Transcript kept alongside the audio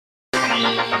And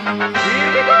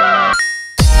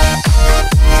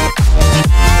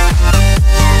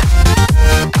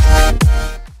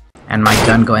my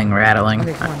gun going rattling.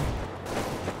 Okay, come on.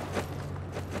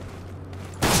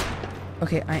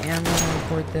 Okay, I am gonna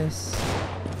record this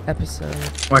episode.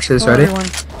 Watch this, Hello, ready? everyone.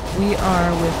 We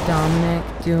are with Dominic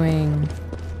doing...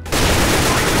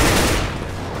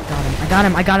 I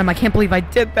got him. I can't believe I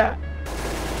did that.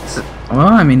 Well,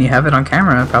 I mean, you have it on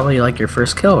camera. Probably like your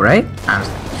first kill, right?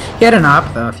 He had an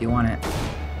op, though, if you want it.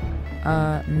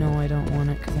 No, I don't want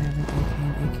it because I have an AK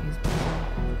and AK's better.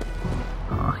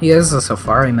 Oh, he has a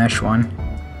Safari Mesh one,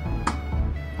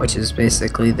 which is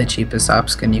basically the cheapest op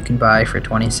skin you can buy for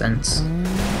 20 cents.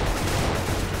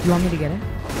 You want me to get it?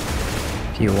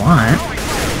 If you want.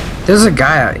 There's a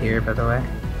guy out here, by the way.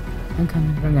 I'm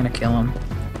coming. I'm gonna kill him.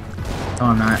 Oh,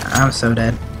 I'm not. I'm so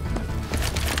dead.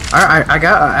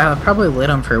 I probably lit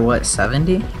him for what,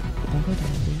 70? Don't go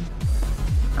down, dude.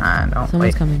 Don't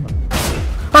Someone's wait. coming.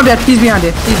 Oh, I'm dead. He's behind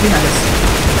it. He's behind us.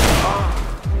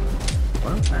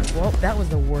 Well, that was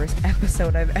the worst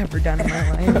episode I've ever done in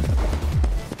my life.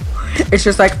 It's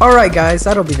just like, alright guys,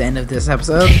 that'll be the end of this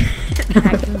episode.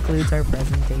 That concludes our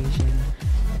presentation.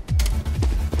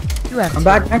 You have Come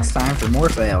back next time for more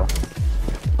fail.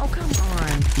 Oh, come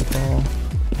on, people.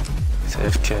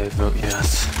 AFK, vote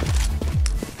yes.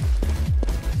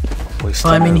 Well,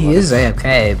 I mean, he is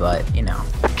AFK, but, you know.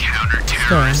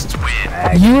 Counter-terrorists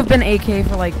win. You have been AK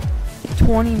for like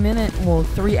 20 minutes, well,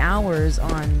 3 hours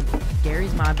on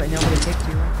Gary's mod, but nobody picked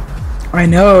you. I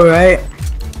know, right?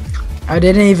 I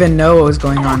didn't even know what was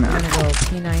going on. I'm gonna go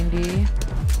P90.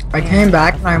 I came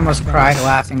back and I almost cried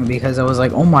laughing because I was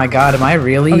like, oh my god, am I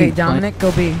really? Okay, Dominic,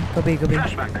 go B. Go B, go B. I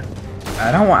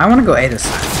want to go A this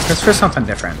time. Just for something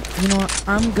different. You know what?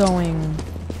 I'm going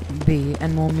B,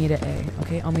 and we'll meet at A.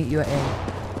 Okay, I'll meet you at A. Is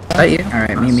that you?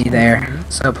 Alright, meet me there.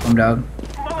 What's up, home dog?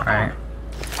 Alright.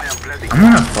 I'm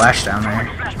gonna flash down there.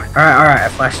 Alright, I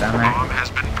flashed down there.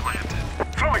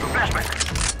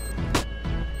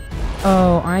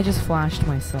 Oh, I just flashed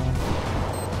myself.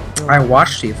 I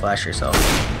watched you flash yourself.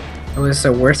 It was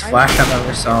the worst flash I've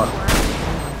ever saw.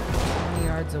 20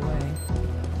 yards away.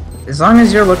 As long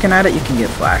as you're looking at it, you can get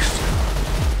flashed.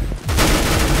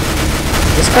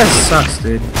 This guy sucks,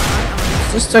 dude.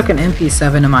 Just took an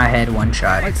MP7 in my head one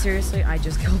shot. Like, seriously, I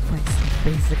just killed myself,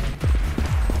 basically.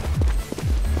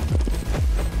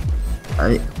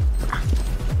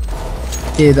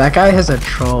 Dude, that guy has a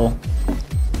troll.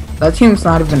 That team's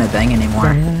not even a thing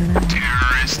anymore.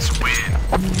 Terrorists win.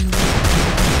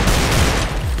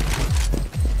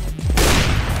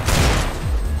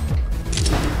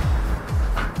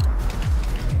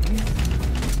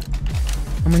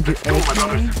 I'm gonna do AK,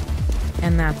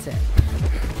 and that's it.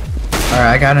 Alright,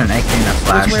 I got an AK and a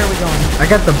flash. Which way are we going? I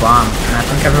got the bomb, and I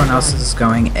think everyone else is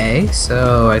going A,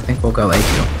 so I think we'll go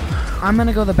A2. I'm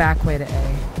gonna go the back way to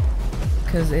A,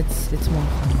 cause it's more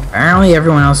fun. Apparently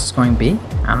everyone else is going B?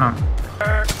 I don't know.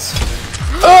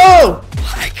 Oh!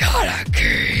 I got a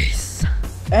case.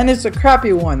 And it's a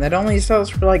crappy one that only sells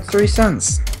for like 3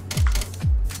 cents.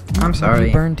 I'm sorry.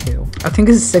 You burned to. I think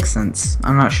it's 6 cents.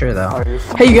 I'm not sure though.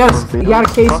 Hey, you got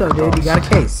a case though, dude. You got a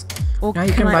case. Well, Now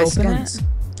you can I buy open skins. it?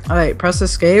 Alright, press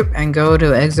escape and go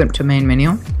to exit to main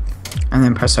menu. And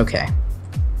then press OK.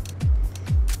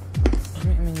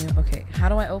 Okay, how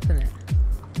do I open it?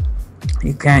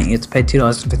 You can't. You have to pay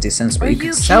 $2.50, but Are you can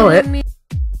you sell it. kidding me?